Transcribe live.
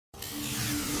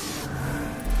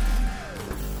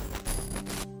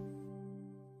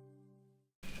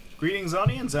Greetings,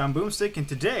 audience. I'm Boomstick, and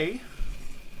today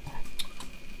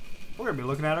we're going to be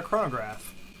looking at a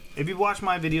chronograph. If you've watched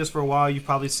my videos for a while, you've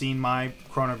probably seen my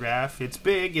chronograph. It's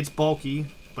big, it's bulky,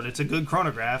 but it's a good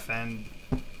chronograph, and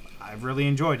I've really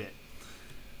enjoyed it.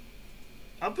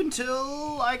 Up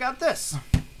until I got this.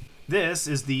 This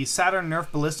is the Saturn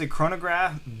Nerf Ballistic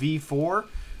Chronograph V4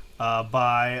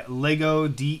 by Lego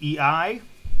DEI.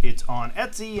 It's on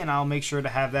Etsy, and I'll make sure to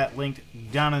have that linked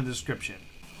down in the description.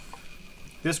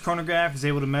 This chronograph is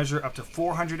able to measure up to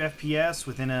 400 FPS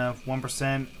within a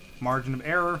 1% margin of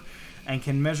error and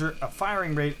can measure a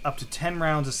firing rate up to 10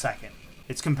 rounds a second.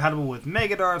 It's compatible with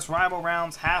mega darts, rival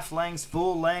rounds, half lengths,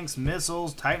 full lengths,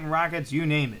 missiles, Titan rockets, you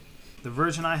name it. The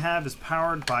version I have is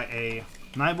powered by a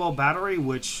 9-volt battery,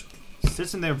 which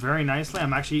sits in there very nicely.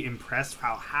 I'm actually impressed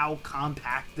how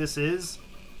compact this is.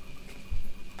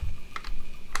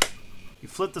 You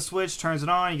flip the switch, turns it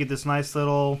on, you get this nice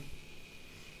little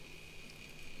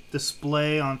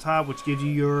display on top, which gives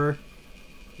you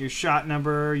your shot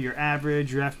number, your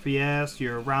average, your FPS,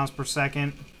 your rounds per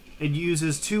second. It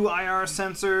uses 2 IR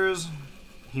sensors,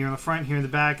 here in the front, here in the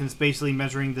back, and it's basically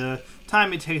measuring the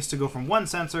time it takes to go from one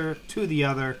sensor to the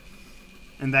other,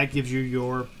 and that gives you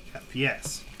your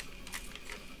FPS.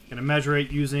 I'm going to measure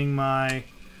it using my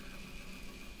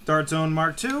Dart Zone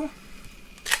Mark II,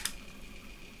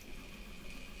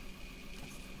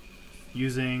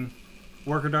 using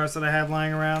worker darts that I have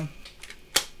lying around.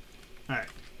 Alright,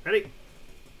 ready?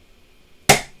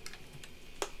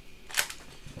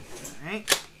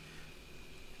 Alright.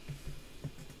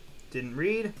 Didn't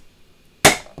read.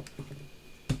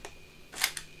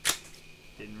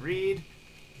 Didn't read.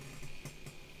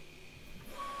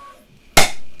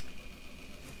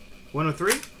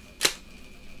 103.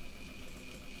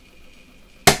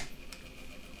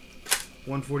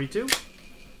 142.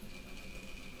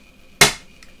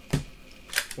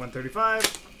 135,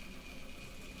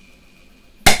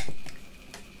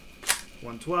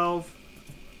 112,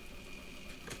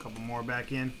 a couple more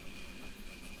back in.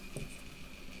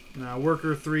 Now,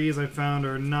 worker 3s I found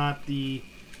are not the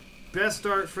best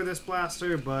dart for this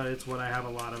blaster, but it's what I have a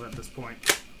lot of at this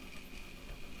point.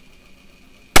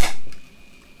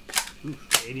 Ooh,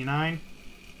 89,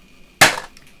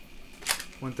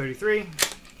 133,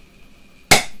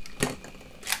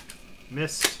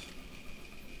 missed.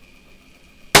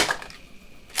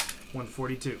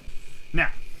 142.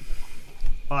 Now,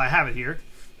 while I have it here,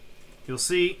 you'll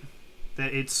see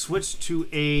that it's switched to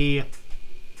a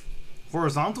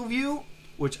horizontal view,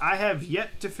 which I have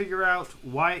yet to figure out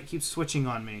why it keeps switching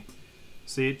on me.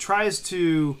 See, it tries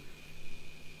to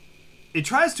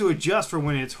adjust for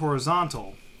when it's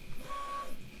horizontal.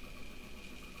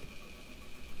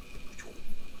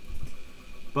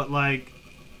 But like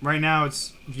right now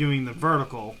it's viewing the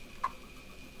vertical,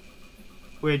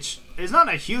 which is not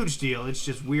a huge deal. It's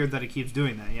just weird that it keeps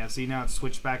doing that. Yeah, see, now it's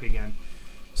switched back again.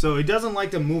 So it doesn't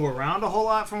like to move around a whole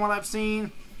lot from what I've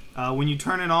seen. When you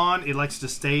turn it on, it likes to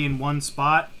stay in one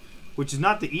spot, which is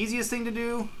not the easiest thing to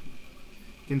do,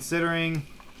 considering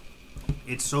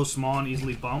it's so small and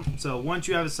easily bumped. So once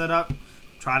you have it set up,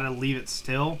 try to leave it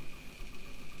still.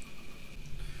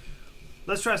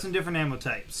 Let's try some different ammo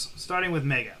types, starting with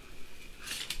Mega.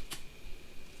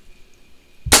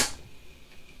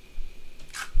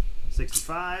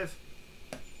 .65.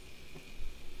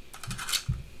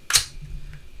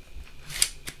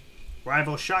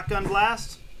 Rival shotgun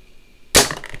blast.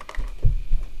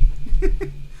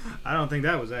 I don't think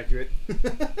that was accurate,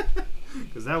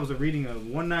 because that was a reading of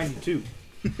 192.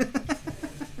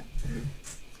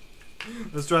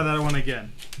 Let's try that one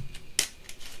again.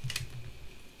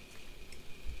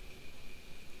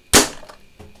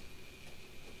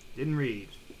 Didn't read.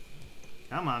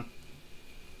 Come on.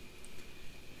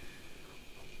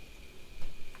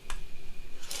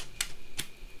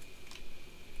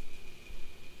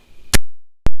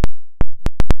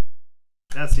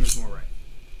 That seems more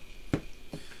right.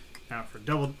 Now for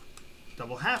double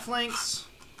half lengths.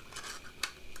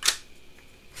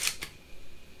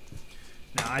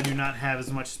 Now I do not have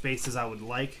as much space as I would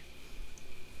like,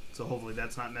 so hopefully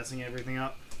that's not messing everything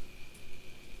up.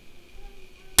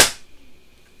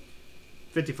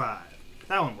 55.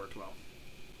 That one worked well.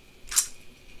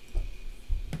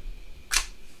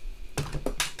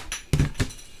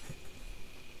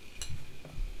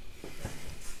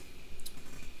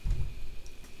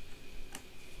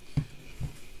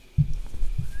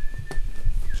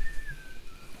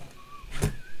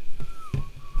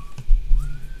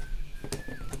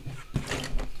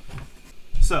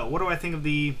 So, what do I think of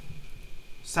the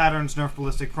Saturn's Nerf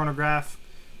Ballistic Chronograph?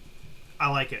 I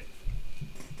like it.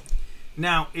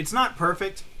 Now, it's not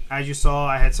perfect. As you saw,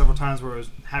 I had several times where I was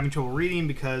having trouble reading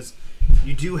because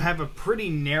you do have a pretty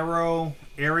narrow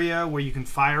area where you can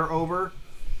fire over.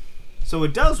 So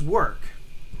it does work,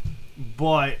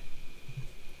 but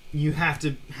you have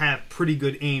to have pretty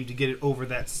good aim to get it over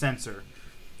that sensor,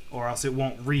 or else it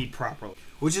won't read properly.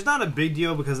 Which is not a big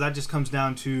deal because that just comes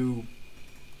down to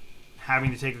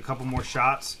having to take a couple more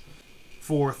shots.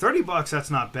 For 30 bucks, that's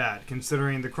not bad,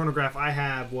 considering the chronograph I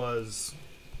have was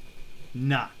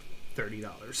not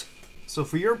 $30. So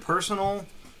for your personal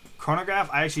chronograph,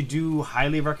 I actually do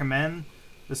highly recommend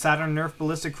the Saturn Nerf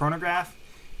Ballistic chronograph.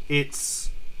 It's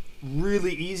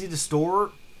really easy to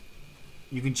store.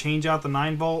 You can change out the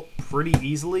 9-volt pretty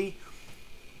easily.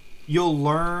 You'll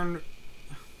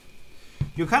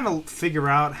kind of figure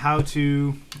out how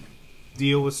to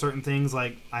deal with certain things.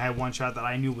 Like, I had one shot that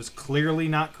I knew was clearly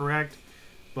not correct,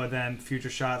 but then future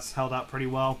shots held out pretty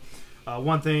well.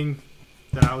 One thing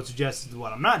that I would suggest is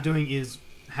what I'm not doing is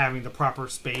having the proper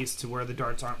space to where the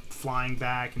darts aren't flying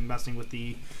back and messing with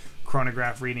the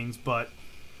chronograph readings. But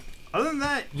other than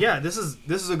that, yeah, this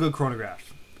is a good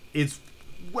chronograph. It's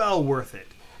well worth it.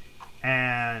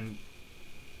 And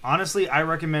honestly, I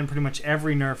recommend pretty much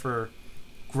every Nerfer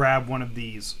grab one of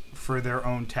these for their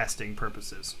own testing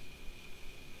purposes.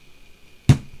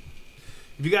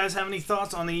 If you guys have any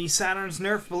thoughts on the Saturn's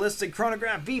Nerf Ballistic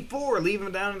Chronograph V4, leave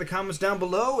them down in the comments down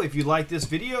below. If you like this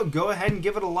video, go ahead and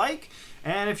give it a like.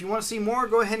 And if you want to see more,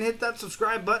 go ahead and hit that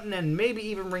subscribe button and maybe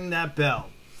even ring that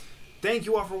bell. Thank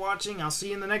you all for watching. I'll see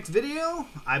you in the next video.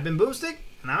 I've been Boomstick,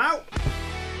 and I'm out.